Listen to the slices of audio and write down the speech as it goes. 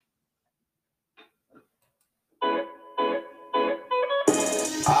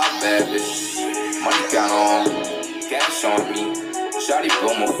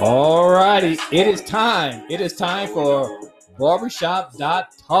All righty, it is time. It is time for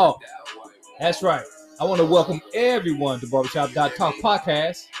Barbershop.talk. That's right. I want to welcome everyone to Barbershop.talk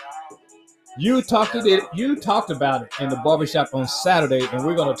podcast. You talked about it in the barbershop on Saturday, and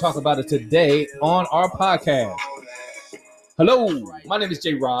we're going to talk about it today on our podcast. Hello, my name is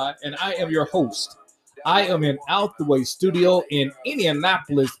Jay Rod, and I am your host. I am in Out the Way Studio in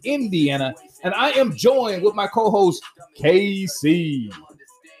Indianapolis, Indiana, and I am joined with my co-host, KC.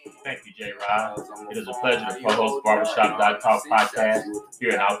 Thank you, Jay Rod. It is a pleasure to co-host Barbershop.talk podcast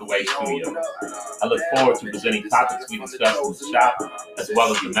here in Out the Way Studio. I look forward to presenting topics we discuss in the shop, as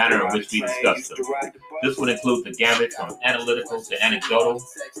well as the manner in which we discuss them. This would include the gamut from analytical to anecdotal,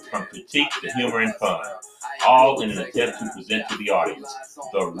 from critique to humor and fun, all in an attempt to present to the audience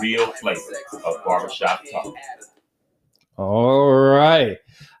the real flavor of Barbershop Talk. All right.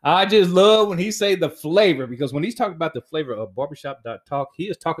 I just love when he say the flavor, because when he's talking about the flavor of Barbershop.talk, he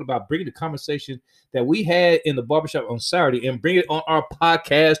is talking about bringing the conversation that we had in the barbershop on Saturday and bring it on our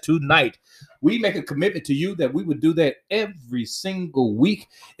podcast tonight. We make a commitment to you that we would do that every single week,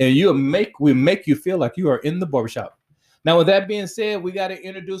 and we make you feel like you are in the barbershop. Now, with that being said, we got to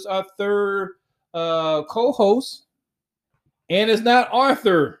introduce our third co-host, and it's not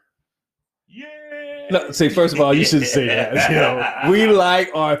Arthur. Yeah. No, see, first of all, you shouldn't say that. We like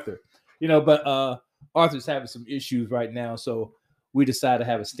Arthur, but Arthur's having some issues right now, so we decided to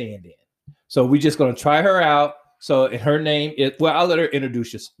have a stand-in. So we're just going to try her out. So her name is, I'll let her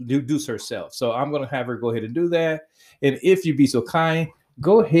introduce herself. So I'm going to have her go ahead and do that. And if you be so kind,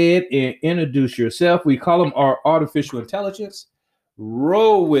 go ahead and introduce yourself. We call them our artificial intelligence.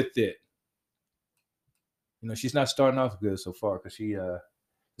 Roll with it. She's not starting off good so far because she is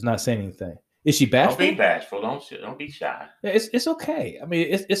not saying anything. Is she bashful? Don't be bashful. Don't be shy. Yeah, it's okay. I mean,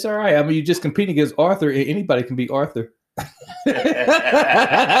 it's all right. I mean, you're just competing against Arthur, and anybody can beat Arthur. All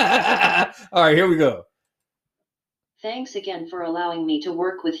right, here we go. Thanks again for allowing me to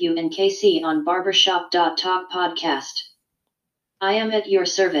work with you and KC on Barbershop.talk podcast. I am at your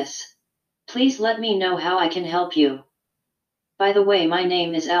service. Please let me know how I can help you. By the way, my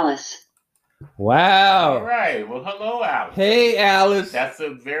name is Alice. Wow. All right. Well, hello, Alice. Hey, Alice. That's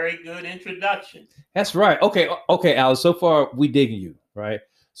a very good introduction. That's right. Okay, Alice. So far, we digging you, right?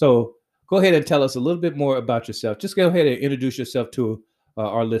 So go ahead and tell us a little bit more about yourself. Just go ahead and introduce yourself to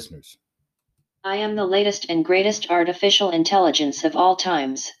our listeners. I am the latest and greatest artificial intelligence of all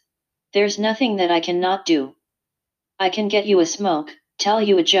times. There's nothing that I cannot do. I can get you a smoke, tell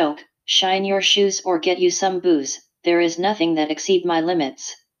you a joke, shine your shoes, or get you some booze. There is nothing that exceeds my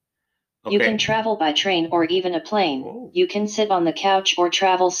limits. Okay. You can travel by train or even a plane. Whoa. You can sit on the couch or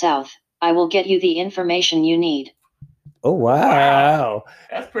travel south. I will get you the information you need. Oh, wow.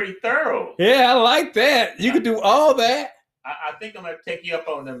 That's pretty thorough. Yeah, I like that. You can do all that. I think I'm going to take you up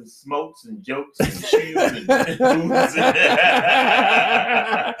on them smokes and jokes and shoes and booze.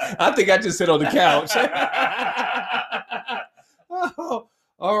 I think I just sit on the couch. Oh,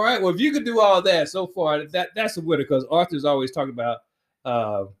 all right. Well, if you could do all that so far, that's a winner, because Arthur's always talking about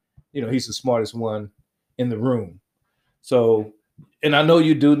he's the smartest one in the room. So, and I know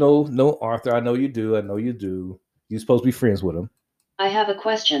you do know Arthur. I know you do. You're supposed to be friends with him. I have a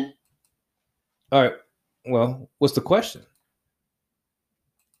question. All right. Well, what's the question?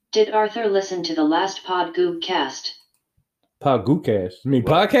 Did Arthur listen to the last Podgoocast? Podgoocast? You mean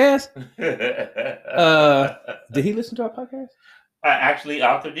podcast? Did he listen to our podcast? Actually,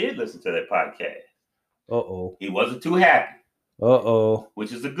 Arthur did listen to that podcast. Uh-oh. He wasn't too happy. Uh-oh.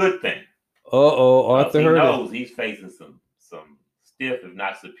 Which is a good thing. Uh-oh. Arthur heard it. He knows he's facing some stiff, if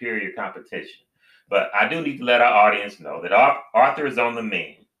not superior competition. But I do need to let our audience know that Arthur is on the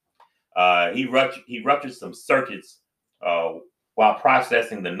mend. He ruptured some circuits while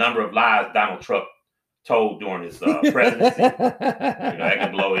processing the number of lies Donald Trump told during his presidency. That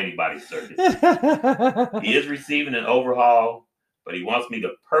can blow anybody's circuit. He is receiving an overhaul, but he wants me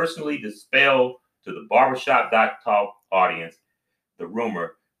to personally dispel to the Barbershop.talk audience the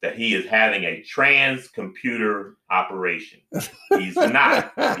rumor that he is having a trans computer operation. He's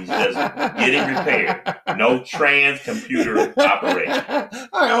not. He's just getting repaired. No trans computer operation.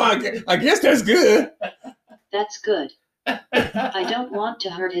 I guess that's good. That's good. I don't want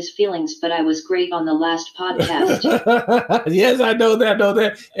to hurt his feelings, but I was great on the last podcast. Yes, I know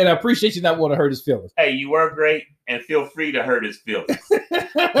that. And I appreciate you not want to hurt his feelings. Hey, you were great, and feel free to hurt his feelings.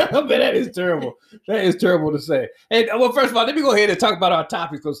 But that is terrible. That is terrible to say. And well, first of all, let me go ahead and talk about our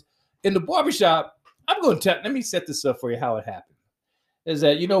topics, because in the barbershop, let me set this up for you how it happened. Is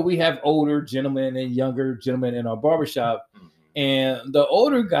that, we have older gentlemen and younger gentlemen in our barbershop. And the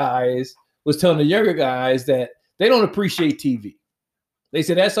older guys was telling the younger guys that they don't appreciate TV. They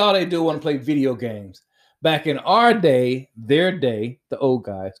said that's all they do, want to play video games. Back in our day, their day, the old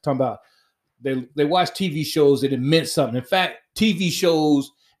guys, talking about they watched TV shows and it meant something. In fact, TV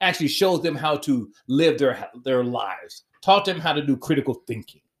shows actually showed them how to live their lives, taught them how to do critical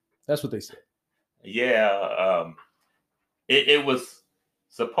thinking. That's what they said. Yeah, it was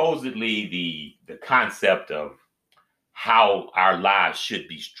supposedly the concept of how our lives should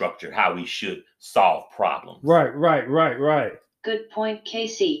be structured, how we should solve problems. Right. Good point,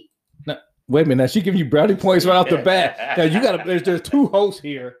 Casey. Now, wait a minute. Now she giving you brownie points right off the bat. Now you got to. There's two hosts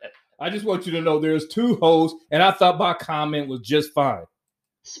here. I just want you to know there's two hosts, and I thought my comment was just fine.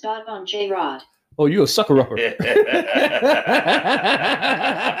 Spot on, J-Rod. Oh, you a sucker upper.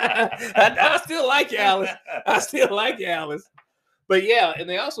 I still like you, Alice. But yeah, and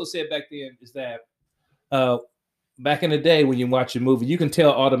they also said back then is that back in the day when you watch a movie, you can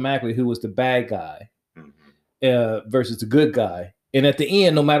tell automatically who was the bad guy versus the good guy. And at the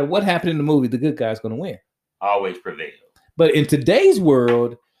end, no matter what happened in the movie, the good guy's going to win. Always prevail. But in today's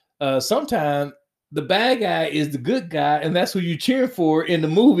world, sometimes the bad guy is the good guy, and that's who you cheer for in the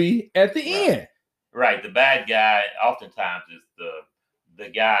movie at the end. Right. The bad guy oftentimes is the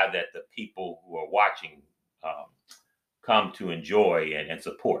guy that the people who are watching come to enjoy and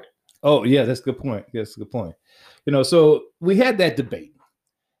support. Oh, yeah, that's a good point. So we had that debate.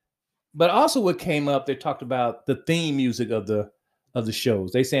 But also what came up, they talked about the theme music of the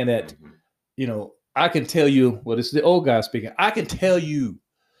shows. They saying that, I can tell you, well, this is the old guy speaking. I can tell you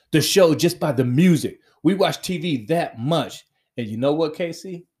the show just by the music. We watch TV that much. And you know what,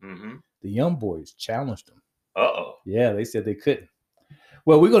 Casey? Mm-hmm. The young boys challenged them. Uh-oh. Yeah, they said they couldn't.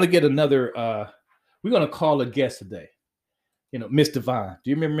 Well, we're going to get another, we're going to call a guest today. Miss Divine. Do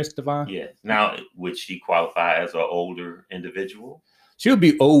you remember Miss Divine? Yes. Now, would she qualify as an older individual? She'll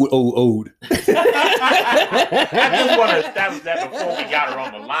be old. I just want to establish that before we got her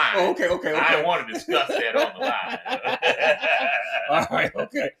on the line. Okay. I don't want to discuss that on the line. All right,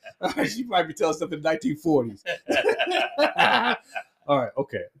 okay. She might be telling something in the 1940s. All right,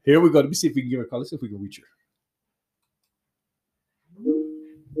 okay. Here we go. Let me see if we can give her a call. Let's see if we can reach her.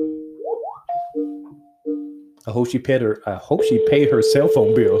 I hope she paid her cell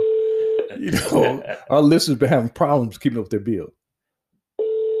phone bill. Our listeners been having problems keeping up with their bill.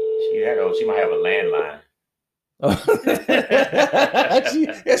 She might have a landline.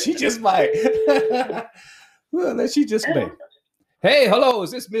 She just might. Well, she just may. Hey, hello.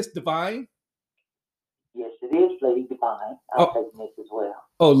 Is this Miss Divine? Yes, it is Lady Divine. I'll take Miss as well.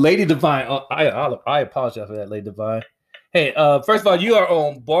 Oh, Lady Divine. Oh, I apologize for that, Lady Divine. Hey, first of all, you are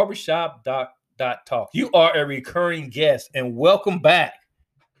on Barbershop.talk. You are a recurring guest, and welcome back.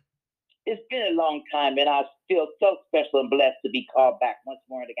 It's been a long time, and I feel so special and blessed to be called back once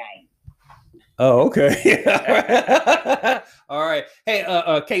more in the game. Oh, okay. All right. Hey,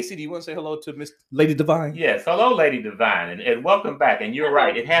 Casey, do you want to say hello to Miss Lady Divine? Yes. Hello, Lady Divine, and welcome back. And you're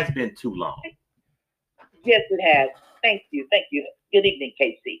right. It has been too long. Yes, it has. Thank you. Good evening,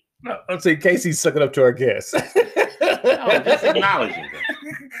 Casey. I'm saying Casey's sucking up to our guests. Just acknowledging them.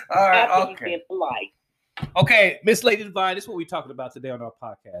 All right. After being polite. Okay, Miss Lady Divine, this is what we're talking about today on our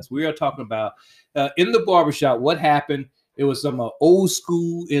podcast. We are talking about in the barbershop, what happened. It was some old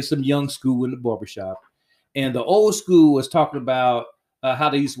school and some young school in the barbershop. And the old school was talking about how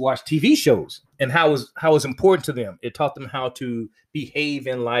they used to watch TV shows and how it was important to them. It taught them how to behave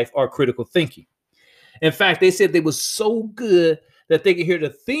in life or critical thinking. In fact, they said they were so good that they could hear the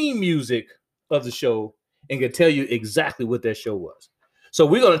theme music of the show and could tell you exactly what that show was. So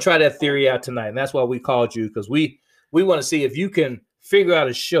we're going to try that theory out tonight. And that's why we called you, because we want to see if you can figure out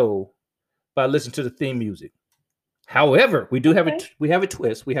a show by listening to the theme music. However, we do have we have a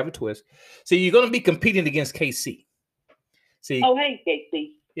twist. So you're going to be competing against KC. See? Oh, hey,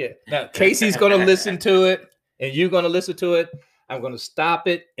 Casey. Yeah. Now, Casey's going to listen to it, and you're going to listen to it. I'm going to stop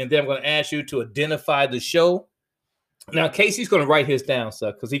it, and then I'm going to ask you to identify the show. Now, Casey's going to write his down,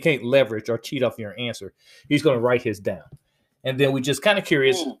 sir, because he can't leverage or cheat off your answer. He's going to write his down. And then we're just kind of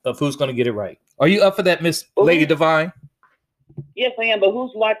curious of who's going to get it right. Are you up for that, Miss Lady Divine? Yes, I am. But who's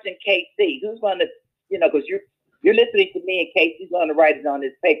watching KC? Who's going to, because you're listening to me, and Casey's going to write it on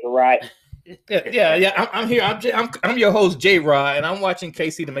his paper, right? Yeah. I'm here. I'm your host, J-Rod, and I'm watching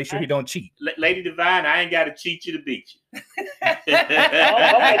Casey to make sure he don't cheat. Lady Divine, I ain't got to cheat you to beat you. Okay, let's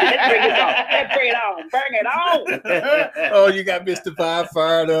bring it on. Bring it on. Oh, you got Miss Divine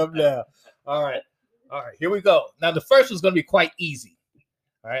fired up now. All right, here we go. Now, the first one's going to be quite easy.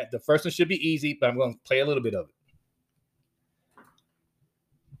 All right, the first one should be easy, but I'm going to play a little bit of it.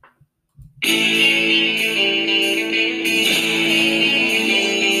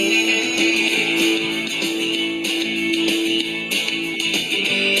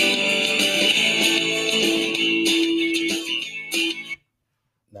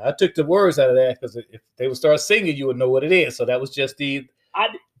 Now, I took the words out of that because if they would start singing, you would know what it is. So that was just the. I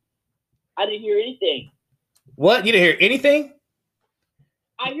didn't hear anything. What? You didn't hear anything?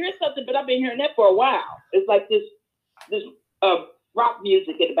 I hear something, but I've been hearing that for a while. It's like this rock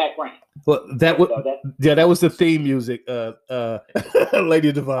music in the background. Well, that was that was the theme music,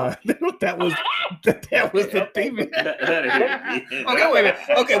 Lady Divine. that was the theme. Okay, wait a minute.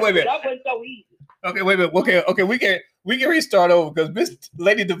 Okay, wait a minute. That was so easy. Okay, wait a minute. Okay, we can restart over because Miss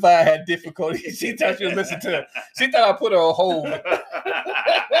Lady Divine had difficulty. She thought she was listening to. She thought I put her on hold.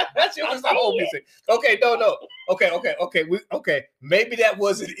 She was the whole music. Okay, no. Okay. Maybe that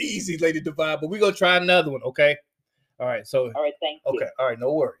wasn't easy, Lady Divine, but we're gonna try another one. Okay. All right. So. All right. Thank you. Okay. All right.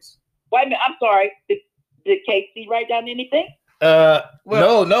 No worries. Wait a minute. I'm sorry. Did KC write down anything?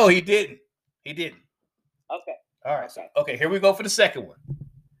 No, he didn't. He didn't. Okay. All right. Okay. Here we go for the second one.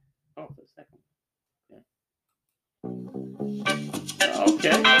 Oh, for the second one.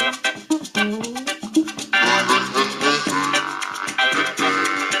 Okay.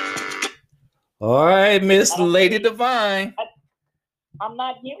 All right, Miss Lady Divine. I'm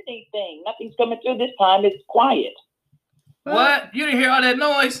not hearing anything. Nothing's coming through this time. It's quiet. What? You didn't hear all that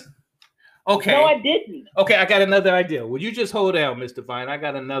noise? Okay. No, I didn't. Okay, I got another idea. Will you just hold down, Miss Divine? I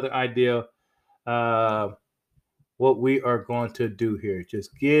got another idea. What we are going to do here.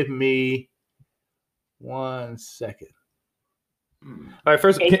 Just give me 1 second. All right,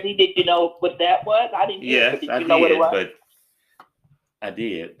 first. Casey, did you know what that was? I didn't hear it. Did you know what it was? I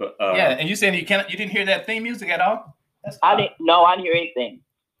did, but yeah, and you saying you didn't hear that theme music at all? I didn't hear anything.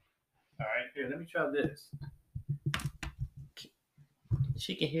 All right, here, let me try this.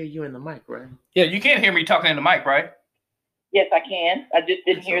 She can hear you in the mic, right? Yeah, you can't hear me talking in the mic, right? Yes, I can. I just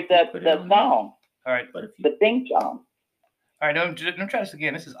didn't hear the song. All right, the theme song. All right, let me try this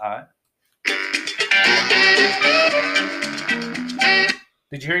again. This is odd.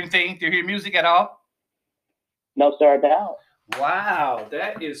 Did you hear anything? Did you hear music at all? No, sir, I don't. Wow,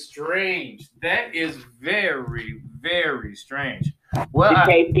 that is strange. That is very, very strange. Well,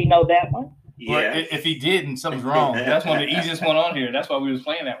 did KC know that one? Yeah. If he didn't, something's wrong. That's one of the easiest one on here. That's why we was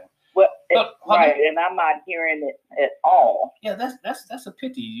playing that one. Well, right, and I'm not hearing it at all. Yeah, that's a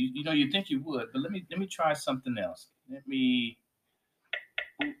pity. You think you would, but let me try something else. Let me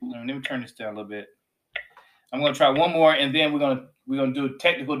turn this down a little bit. I'm gonna try one more, and then we're gonna do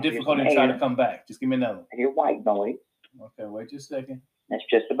technical difficulty and try to come back. Just give me another one. I hear white noise. Okay, wait just a second. That's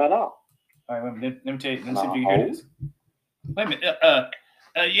just about all. All right, let me tell you. Let me see if you can hear this. Wait a minute.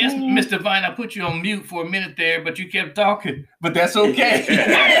 Yes, Mr. Divine, I put you on mute for a minute there, but you kept talking. But that's okay.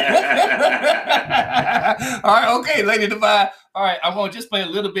 All right, okay, Lady Divine. All right, I'm gonna just play a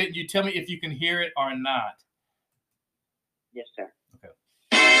little bit, and you tell me if you can hear it or not. Yes, sir. Okay.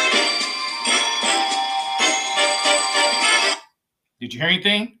 Did you hear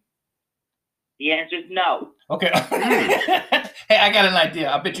anything? The answer is no. Okay. Hey, I got an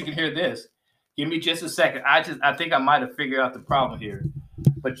idea. I bet you can hear this. Give me just a second. I think I might have figured out the problem here.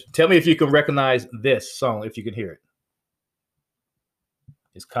 But tell me if you can recognize this song, if you can hear it.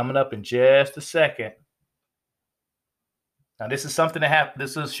 It's coming up in just a second. Now, this is something that happened.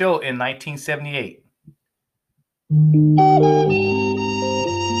 This is a show in 1978.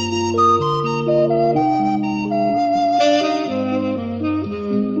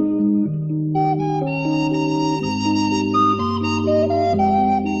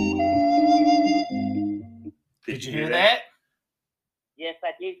 Did you hear that? Yes,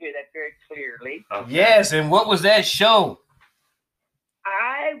 I did hear that very clearly. Okay. Yes, and what was that show?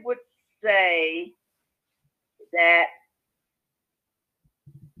 I would say that.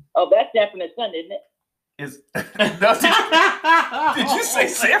 Oh, that's Sanford and Son, isn't it? Did you say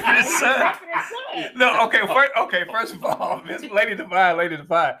Sanford and Son? No, okay. First of all, Miss Lady Divine.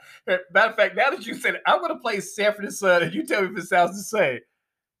 Matter of fact, now that you said it, I'm going to play Sanford and Son, and you tell me if it sounds the same.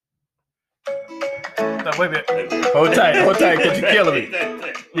 No, wait a minute. Hold tight, because you're killing me.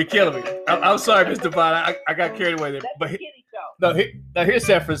 You're killing me. I'm sorry, Miss Divine. I got carried away there. That's a kiddie show. Now here's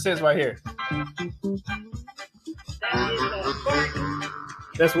Sanford and Son right here.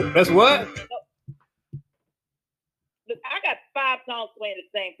 That's what? Look, I got 5 songs playing at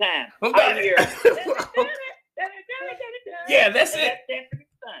the same time. Okay. Yeah, that's it.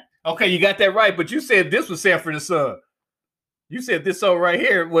 Okay, you got that right, but you said this was Sanford and Son. You said this song right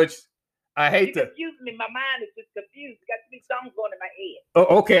here, which I hate to. Excuse me, my mind is just confused. Got too many songs going in my head.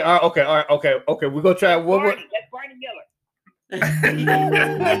 Oh, okay, all right, okay. We're gonna try one more. That's Barney Miller.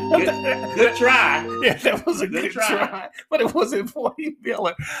 Good try. Yeah, that was a good try, but it wasn't Barney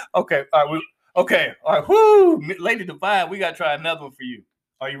Miller. Okay, all right, all right. Whoo, Lady Divine, we gotta try another one for you.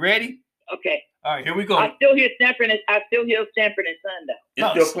 Are you ready? Okay. All right, here we go. I still hear Stanford and Son though. It's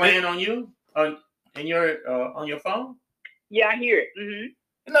No, still playing on you on your phone. Yeah, I hear it. Mm-hmm.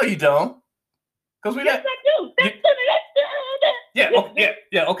 No, you don't. Because we Yes, not. I do.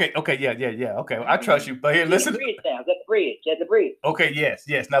 Yeah. Okay. Yeah. Okay. I trust you. But here, listen. At the bridge. At the bridge. Okay. Yes.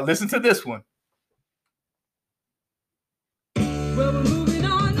 Now listen to this one. Well, we're moving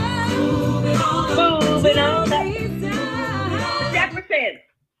on now. Moving on. Jefferson.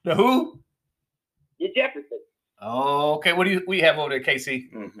 The who? The Jefferson. Oh, okay. What do we have over there, Casey?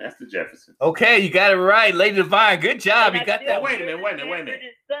 That's the Jefferson. Okay, you got it right, Lady Divine. Good job. You got that. Wait a minute. Stanford and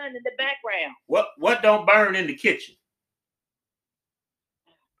Son in the background. What don't burn in the kitchen?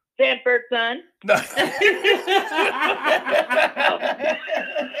 Stanford Son. No. Good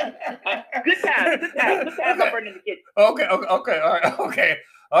time. I'm burning the kitchen. Okay.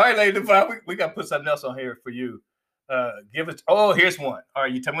 All right, Lady Divine. We got to put something else on here for you. Give it. Oh, here's one. All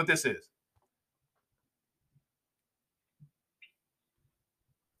right, you tell me what this is.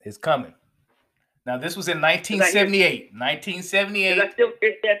 It's coming. Now, this was in 1978. 1978. I still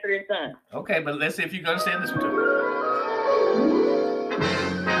hear Stanford and Son. Okay, but let's see if you can understand this one too.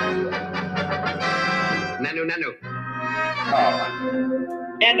 Nano.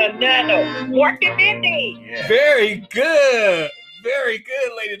 Oh, Nano. Mork and Mindy. yeah. Very good,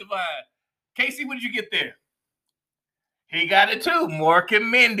 Lady Divine. Casey, what did you get there? He got it too. Mork and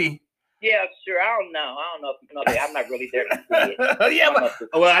Mindy. Yeah, sure. I don't know if you know that. I'm not really there to see it. Yeah, but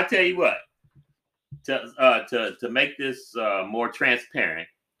Well, I tell you what. To make this more transparent,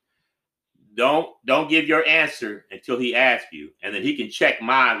 don't give your answer until he asks you, and then he can check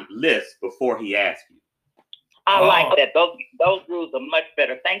my list before he asks you. I like that. Those rules are much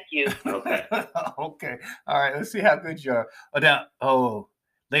better. Thank you. Okay. okay. All right. Let's see how good you are.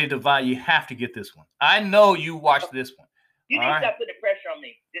 Lady Divine, you have to get this one. I know you watched this one. You All need to right. stop putting pressure on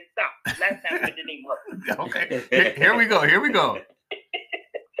me. Just stop. Last time it didn't even work. Okay. Here we go.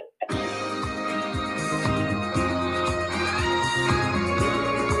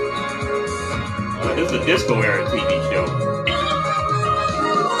 This is a disco era TV show.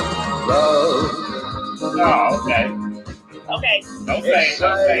 Oh, okay. Okay. Don't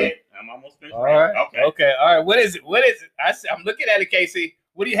say it. I'm almost finished. All right. Okay. All right. What is it? I'm looking at it, Casey.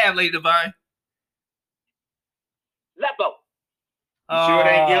 What do you have, Lady Divine? Lepo. You sure it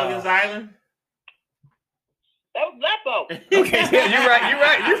ain't Gilligan's Island? That was Lepo. Okay, yeah, you're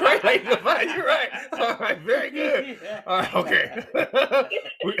right, Lady Divine, you're right. All right, very good. All right, okay.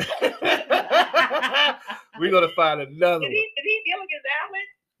 We're gonna find another Did one. he Gilligan's Island?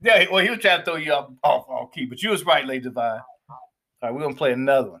 Yeah, well, he was trying to throw you off key, but you was right, Lady Divine. All right, we're gonna play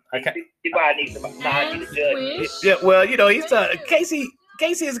another one. Okay. I need to judge. Yeah, well, he's Casey.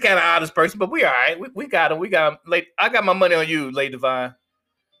 Casey is kind of honest person, but we all right. We got him. I got my money on you, Lady Divine.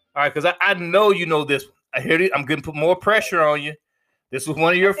 All right, because I know you know this one. I hear it. I'm going to put more pressure on you. This was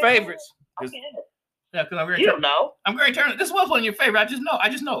one of your favorites. Yeah, because You don't know. I'm going to turn it. This was one of your favorites. I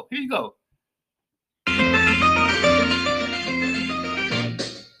just know. Here you go.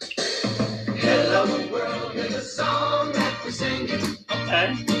 Hello world is a song that we're singing.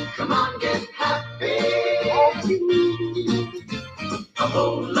 Okay. Come on, get happy. A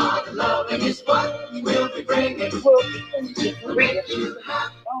whole lot of loving is what we'll be bringing. Bring you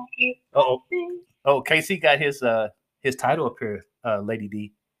happy. Oh, Casey got his title up here, Lady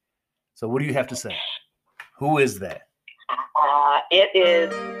D. So what do you have to say? Who is that? It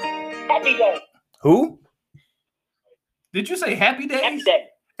is Happy Day. Who? Did you say Happy Days? Happy Day.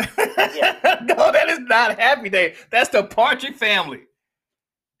 No, that is not Happy Day. That's the Partridge Family.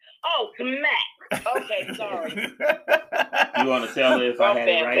 Oh, smack. Okay, sorry. You want to tell her if I had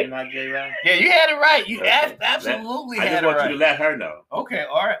it right or not, J. Ryan? Yeah, you had it right. You Okay. absolutely I had just it want right. you to let her know. Okay,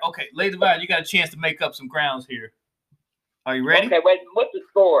 all right. Okay, Lady Divine, you got a chance to make up some grounds here. Are you ready? Okay, wait. What's the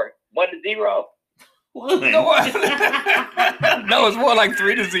score? 1-0. No, no, it's more like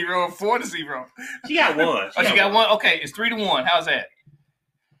 3-0 or 4-0. She got one. Oh, she got one? Okay, it's 3-1. How's that?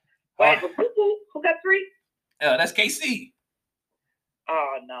 Wait, who got 3? That's KC.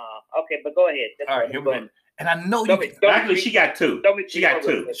 Oh, no. Okay, but go ahead. That's All right, what here I'm we going. go. And I know you. Don't be- don't Actually, be- she got 2. don't be She got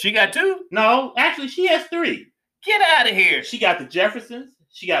 2. She got 2? No, actually, she has 3. Get out of here. She got the Jeffersons,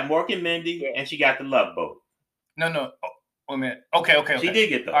 she got Mork and Mindy, Yeah. and she got the Love Boat. No. Oh, wait a minute. Okay. She did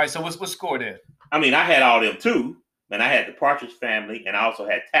get those. All right, so what's score then? I mean, I had all them too, and I had the Partridge Family, and I also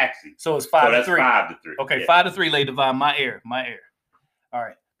had Taxi. So it's So 5-3. that's 5-3. Okay, Yeah. 5-3, Lady Divine. My air. All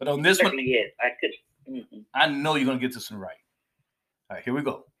right, but on this one, Certainly is. I could. Mm-mm. I know you're gonna get this one right. All right, here we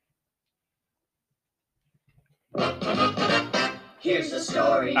go. Here's the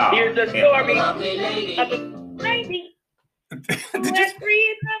story. Oh, Here's the yeah. story Lovely lady. of a lady who Did has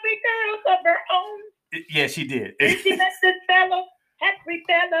 3 lovely girls of her own. Yeah, she did. And she met this fellow, happy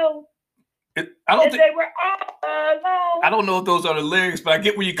fellow, I don't and think. they were all alone. I don't know if those are the lyrics, but I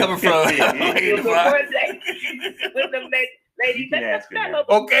get where you're coming from. It was one day when the lady You can met ask the her fellow.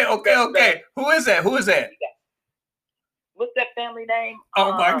 Okay. Who is that? What's that family name?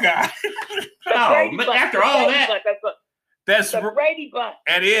 Oh my God. The Oh, Brady but Bunch, after the all Brady that- Bunch, That's the Brady Bunch.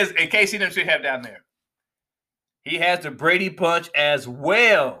 That is, and Casey them should have down there. He has the Brady Bunch as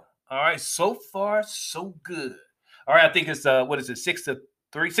well. All right, so far so good. All right, I think it's what is it, 6-3,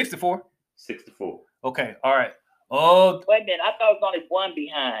 6-4? 6-4. Okay, all right. Oh, Wait a minute, I thought it was only one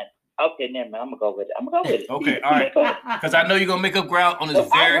behind. Okay, never mind. I'm gonna go with it. okay, all right. Because I know you're gonna make up ground on this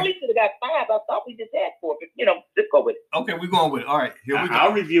I very. really should have got 5. I thought we just had 4, but just go with it. Okay, we're going with it. All right, here we go.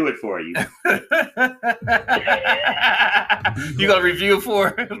 I'll review it for you. You gonna review it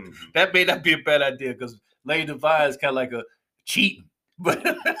for? Mhm. That may not be a bad idea because Lady Divine is kind of like a cheating. But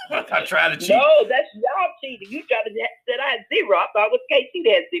I try to cheat. No, that's y'all cheating. You tried to said I had 0. I thought it was KC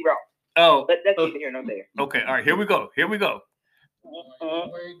that had 0. Oh, But that's neither here nor there. okay. All right, here we go.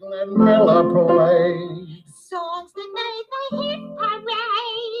 Mhm. Wiggle Miller play. Songs that made the hit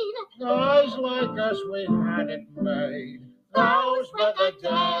parade. Guys like us, we had it made. Those were the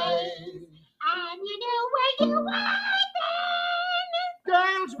days. And you knew where you were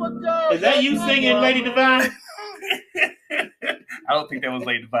Girls were girls. Is that you singing, Lady Divine? I don't think that was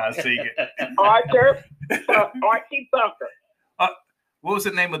Lady Divine singing. Archie Bunker. What was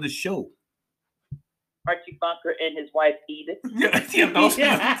the name of the show? Archie Bunker and his wife Edith.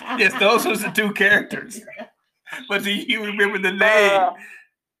 Yes, those was the 2 characters. But do you remember the name?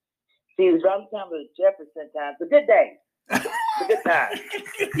 See, it was around the time of the Jefferson times. The good days. The good times.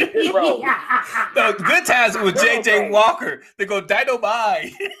 Good road. No, Good Times was J.J. Walker. They go Dino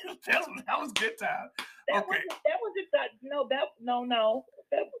Bye. that was Good Times. That Okay.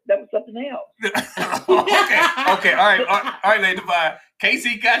 That was something else. Okay. All right, Lady Divine.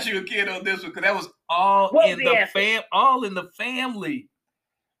 Casey got you again on this one because that was all What in was the the answer? all in the family.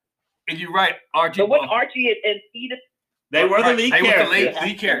 And you're right, Archie. So what Archie and Edith? They were the Right, lead they were the characters.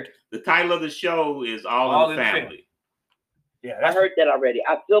 lead character. The title of the show is All in the Family. Yeah, I heard that already.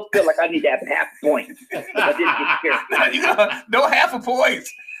 I still feel like I need to have half a point. I didn't get careful. no half a point.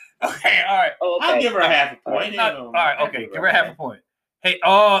 Okay, all right. Oh, okay. I'll give her half a point. All right, okay. Give her half a point. Hey,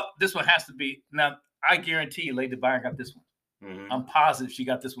 this one has to be now. I guarantee you, Lady Divine got this one. Mhm. I'm positive she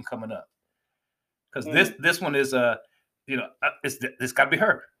got this one coming up because this one is it's got to be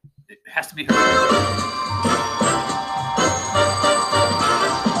her. It has to be her.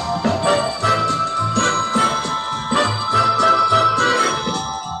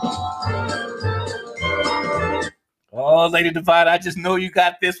 Oh, Lady Divine, I just know you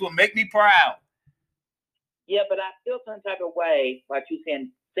got this one. Make me proud. Yeah, but I feel some type of way about you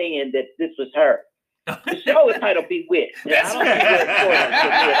saying that this was her. The show is titled Bewitched. And I don't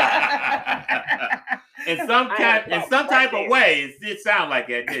think In some type of way, it sounded like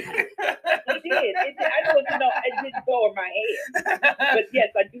that, didn't it? it did. I know it didn't go over my head. But yes,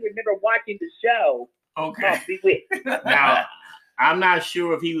 I do remember watching the show Okay. called Bewitched. Now, I'm not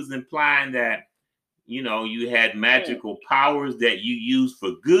sure if he was implying that, you had magical powers that you use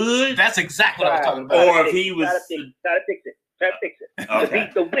for good, That's exactly what I was talking about. or if he was. Try to fix it. Okay.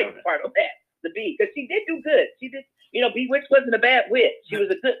 The witch part of that. The B, because she did do good. She did, Bewitched wasn't a bad witch. She was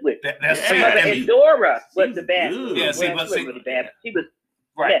a good witch. That's Yeah. And Dora was She's the bad good. witch. Yeah, see, Well, but she wasn't see- really bad. She was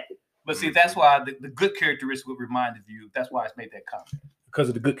Right. messy. But see, that's why the good characteristic would remind of you. That's why I made that comment. Because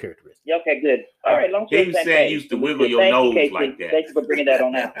of the good characteristic. Yeah, okay, good. All right, long He was saying you used to wiggle your nose like that. Thank you for bringing that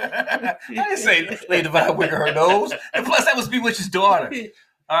on out. I didn't say Lady Divine wiggle her nose. And plus, that was Bewitch's daughter.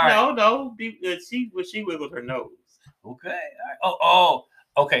 All right. No. She wiggled her nose. Okay. All right.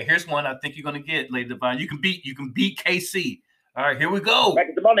 Okay. Here's one I think you're gonna get, Lady Divine. You can beat KC. All right, here we go. Right,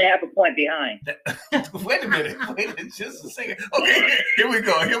 'cause I'm only half a point behind. Wait a minute. Just a second. Okay, here we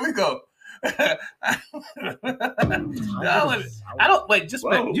go. I don't wait. Just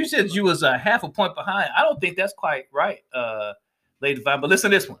Whoa. wait. You said you was half a point behind. I don't think that's quite right, Lady Divine. But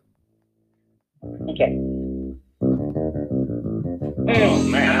listen to this one. Okay. Oh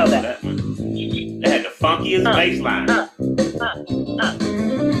man, I know that. one. They had the funkiest bass line.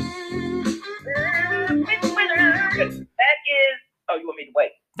 That is. Oh, you want me to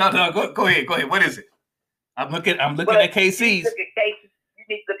wait? No, go ahead. What is it? I'm looking at You KC's. need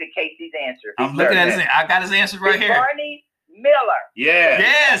to look at Casey's answer. I'm looking at his. I got his answers right It's here. Barney Miller. Yeah.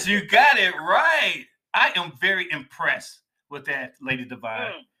 Yes, you got it right. I am very impressed with that, Lady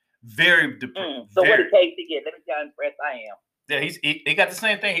Divine. Very depressed. So what did Casey get? Let me see how impressed I am. Yeah, he got the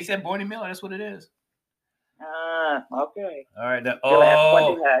same thing. He said Barney Miller. That's what it is. Okay. All right. Still have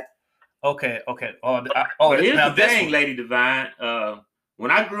one too high. Okay. Oh, But here's now the this thing, one. Lady Divine. When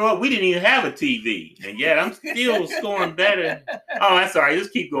I grew up, we didn't even have a TV, and yet I'm still scoring better. Oh, that's all right.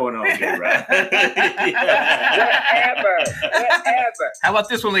 Just keep going on, J. Right? Whatever. How about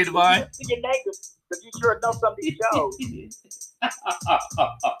this one, Lady Divine? To your neighbor, because you sure know some of these shows.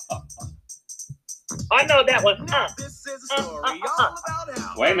 I know that one. This is a story all about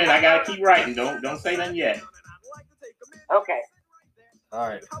how. Wait a minute, I gotta keep writing. Don't say nothing yet. Okay. All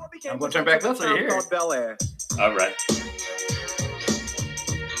right. I'm gonna turn back up so you hear it. Bel Air. All right.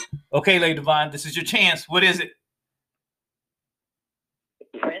 Okay, Lady Divine, this is your chance. What is it?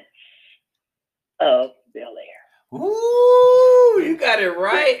 Prince of Bel Air. Ooh, you got it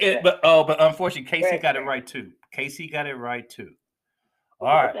right. But unfortunately, Casey got it right too. All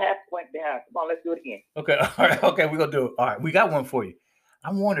right. Half point behind. Come on, let's do it again. Okay. All right. Okay, we're gonna do it. All right, we got one for you.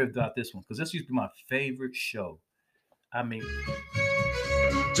 I'm wondering about this one because this used to be my favorite show. I mean,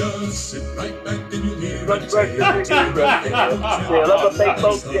 Just sit right back and you hear Run, it. run, run, run, run. Yeah, love a fake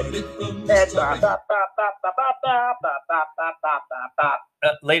folks. That's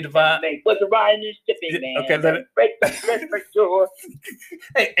Lady Divine. What's the riding and shipping, man? Okay, let it. Break for sure.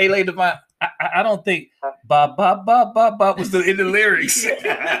 Hey, Lady Divine. I don't think ba ba ba ba ba was in the lyrics. I make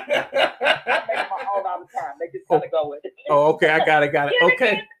my own all the time. They just kind of go with it. Oh, okay. I got it.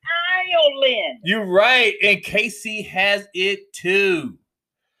 Okay. Ireland. You're right. And Casey has it too.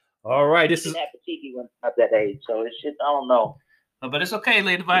 All right. This is Didn't have the TV when I was that age, so it's just, I don't know. but it's okay,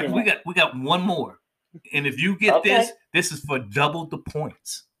 Lady Divine. 'Cause we got one more. And if you get Okay. this is for double the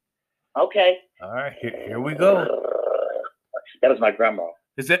points. Okay. All right, here we go. That was my grandma.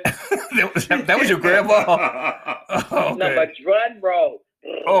 Is that that was your grandma? Oh, No, okay. but drum roll.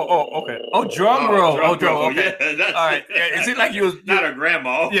 Oh, okay. Oh, drum roll. Oh, drum roll. Okay. Yeah, that's All right. Is it like you was not a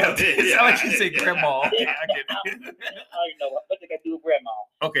grandma? Yeah, it's not like you say grandma. Okay, I get it. I don't know what they got to do with grandma.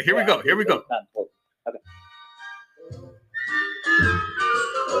 Okay, here we go. Okay.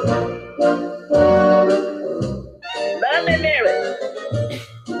 Mommy Mary.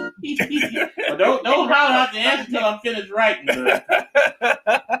 Well, don't holler out the answer until I'm finished writing.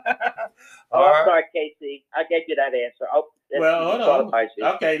 Oh, I'm sorry, Casey. I gave you that answer. Oh, Well, hold on. qualifies you.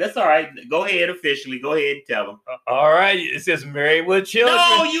 Okay, that's all right. Go ahead officially. Go ahead and tell them. All right. It says married with children.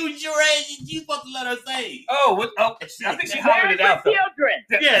 No, you supposed to let her say. Oh, what? Oh, I think she hollered it out. Though. Children.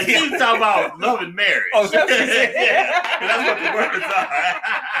 Yeah, she's talking about love and marriage. Oh, that's what she said. Yeah, that's what the words are.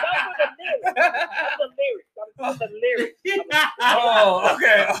 Those are the lyrics. Oh,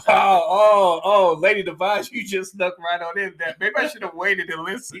 okay. Oh, Lady Divine, you just snuck right on in there. Maybe I should have waited and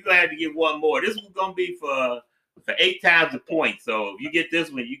listened. You're gonna have to get one more. This one's gonna be for 8 times the point. So if you get this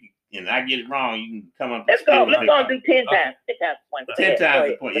one, you can. And I get it wrong, you can come up. Let's go. Let's go and do 10 times. 10 times the point. 10 times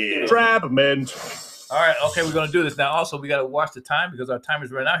the point. Yeah. Trapment. All right, okay, we're gonna do this now. Also, we gotta watch the time because our time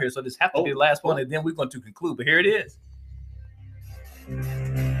is running out here. So this has to be the last one, and then we're going to conclude. But here it is.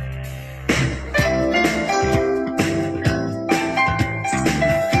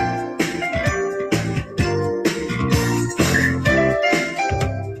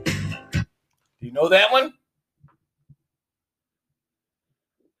 Do you know that one?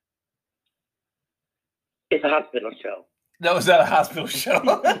 It's a hospital show. No, it's not a hospital show.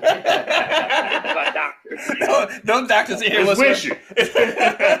 About doctors. no doctors in here. It's wishing. All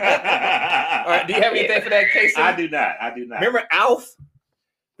right, do you have anything for that, Casey? I do not. Remember Alf,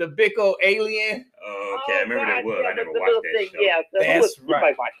 the big old alien? Okay, I remember that was. I never the watched little that thing, show. Yeah, so That's you right.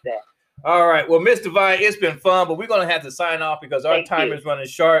 might watch that. All right. Well, Miss Divine, it's been fun, but we're going to have to sign off because our Thank time you. is running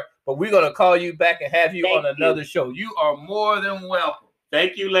short. But we're going to call you back and have you Thank on you. another show. You are more than welcome.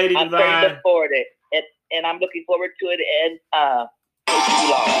 Thank you, Lady I'm very Divine. looking forward to it. And I'm looking forward to it. And thank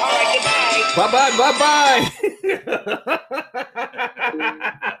you all. All right, Bye-bye.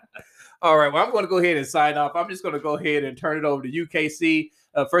 All right. Well, I'm going to go ahead and sign off. I'm just going to go ahead and turn it over to UKC.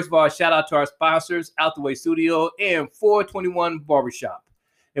 First of all, shout out to our sponsors, Out the Way Studio and 421 Barbershop.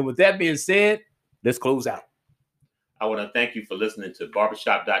 And with that being said, let's close out. I want to thank you for listening to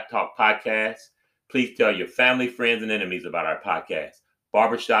Barbershop.Talk podcast. Please tell your family, friends, and enemies about our podcast.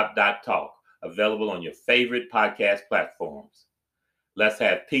 Barbershop.Talk, available on your favorite podcast platforms. Let's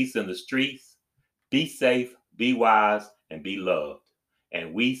have peace in the streets. Be safe, be wise, and be loved.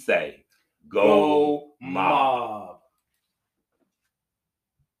 And we say, go Mom.